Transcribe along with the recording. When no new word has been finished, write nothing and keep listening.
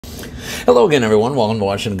Hello again, everyone. Welcome to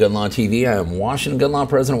Washington Gun Law TV. I am Washington Gun Law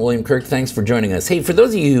President William Kirk. Thanks for joining us. Hey, for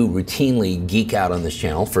those of you who routinely geek out on this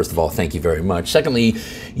channel, first of all, thank you very much. Secondly,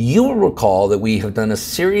 you will recall that we have done a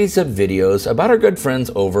series of videos about our good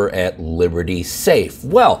friends over at Liberty Safe.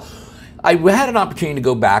 Well, I had an opportunity to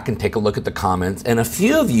go back and take a look at the comments, and a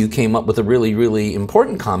few of you came up with a really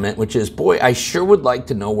important comment, which is, boy, I sure would like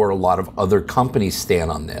to know where a lot of other companies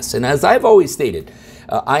stand on this. And as I've always stated,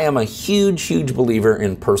 I am a huge believer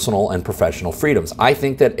in personal and professional freedoms. I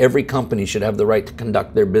think that every company should have the right to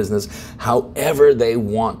conduct their business however they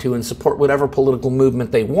want to and support whatever political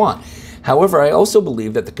movement they want. However, I also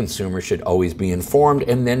believe that the consumer should always be informed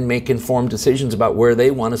and then make informed decisions about where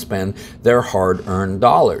they want to spend their hard-earned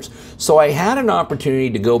dollars. So I had an opportunity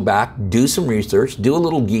to go back, do some research, do a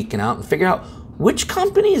little geeking out, and figure out which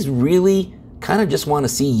companies really kind of just want to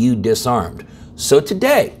see you disarmed. So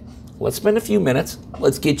today, let's spend a few minutes,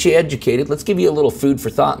 let's get you educated, let's give you a little food for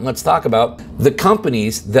thought, and let's talk about the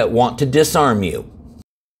companies that want to disarm you.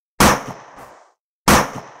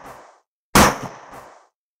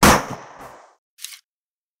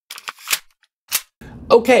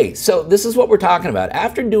 Okay, so this is what we're talking about.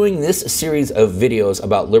 After doing this series of videos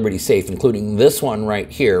about Liberty Safe, including this one right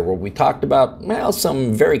here, where we talked about, well,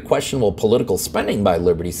 some very questionable political spending by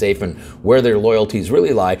Liberty Safe and where their loyalties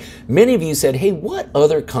really lie, many of you said, hey, what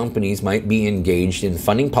other companies might be engaged in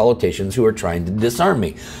funding politicians who are trying to disarm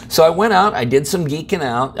me? So I went out, I did some geeking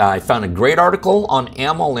out, I found a great article on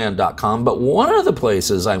ammoland.com, but one of the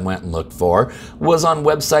places I went and looked for was on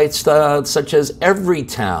websites such as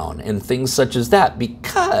Everytown and things such as that, because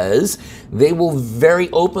they will very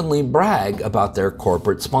openly brag about their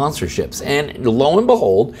corporate sponsorships. And lo and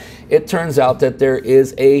behold, it turns out that there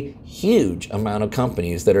is a huge amount of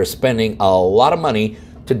companies that are spending a lot of money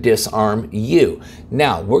to disarm you.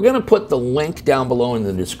 Now, we're going to put the link down below in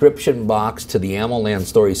the description box to the AmmoLand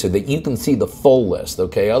story so that you can see the full list,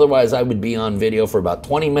 okay? Otherwise, I would be on video for about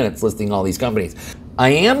 20 minutes listing all these companies. I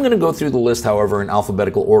am going to go through the list, however, in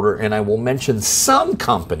alphabetical order, and I will mention some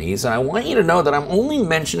companies, and I want you to know that I'm only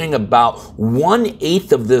mentioning about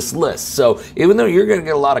 1/8 of this list. So even though you're going to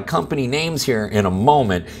get a lot of company names here in a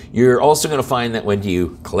moment, you're also going to find that when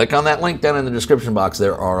you click on that link down in the description box,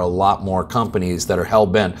 there are a lot more companies that are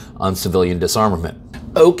hell-bent on civilian disarmament.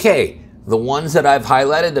 Okay, the ones that I've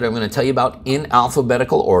highlighted that I'm going to tell you about in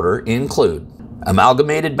alphabetical order include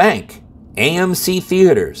Amalgamated Bank, AMC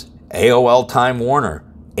Theaters, AOL Time Warner,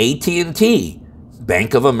 AT&T,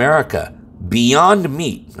 Bank of America, Beyond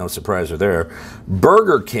Meat, no surprise there,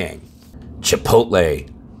 Burger King, Chipotle,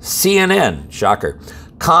 CNN, shocker,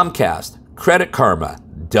 Comcast, Credit Karma,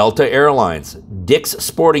 Delta Airlines, Dick's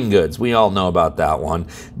Sporting Goods, we all know about that one,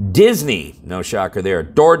 Disney, no shocker there,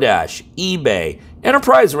 DoorDash, eBay,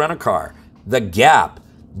 Enterprise Rent-A-Car, The Gap,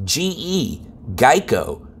 GE,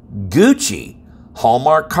 Geico, Gucci,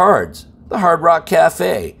 Hallmark Cards, The Hard Rock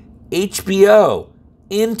Cafe, HBO,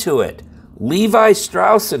 Intuit, Levi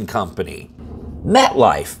Strauss & Company,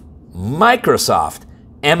 MetLife, Microsoft,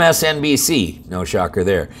 MSNBC, no shocker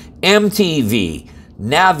there, MTV,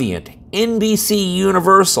 Navient, NBC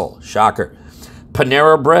Universal, shocker,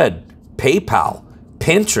 Panera Bread, PayPal,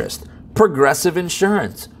 Pinterest, Progressive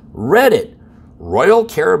Insurance, Reddit, Royal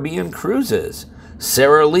Caribbean Cruises,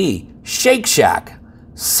 Sara Lee, Shake Shack,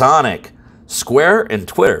 Sonic, Square and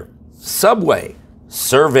Twitter, Subway,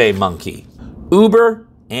 SurveyMonkey, Uber,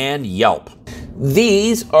 and Yelp.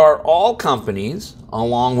 These are all companies,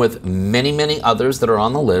 along with many others that are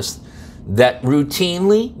on the list, that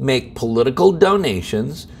routinely make political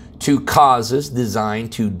donations to causes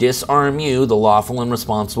designed to disarm you, the lawful and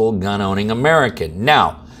responsible gun-owning American.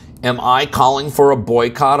 Now, am I calling for a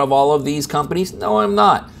boycott of all of these companies? No, I'm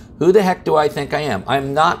not. Who the heck do I think I am?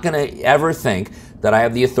 I'm not going to ever think that I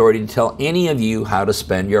have the authority to tell any of you how to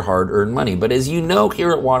spend your hard-earned money. But as you know,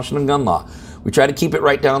 here at Washington Gun Law, we try to keep it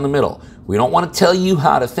right down the middle. We don't want to tell you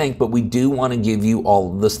how to think, but we do want to give you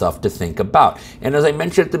all of the stuff to think about. And as I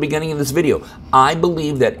mentioned at the beginning of this video, I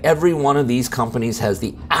believe that every one of these companies has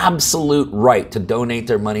the absolute right to donate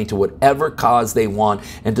their money to whatever cause they want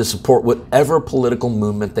and to support whatever political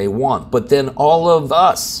movement they want. But then all of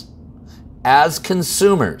us, as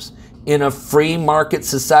consumers in a free market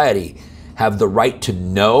society, have the right to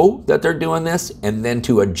know that they're doing this and then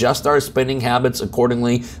to adjust our spending habits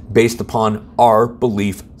accordingly based upon our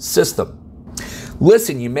belief system.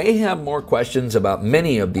 Listen, you may have more questions about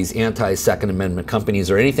many of these anti-Second Amendment companies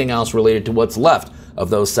or anything else related to what's left of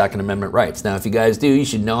those Second Amendment rights. Now, if you guys do, you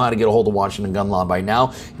should know how to get a hold of Washington gun law by now.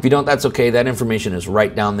 If you don't, that's okay. That information is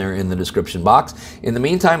right down there in the description box. In the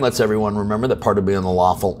meantime, let's everyone remember that part of being a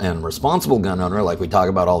lawful and responsible gun owner, like we talk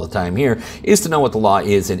about all the time here, is to know what the law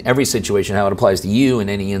is in every situation, how it applies to you in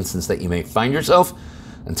any instance that you may find yourself.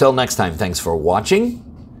 Until next time, thanks for watching,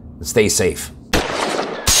 and stay safe.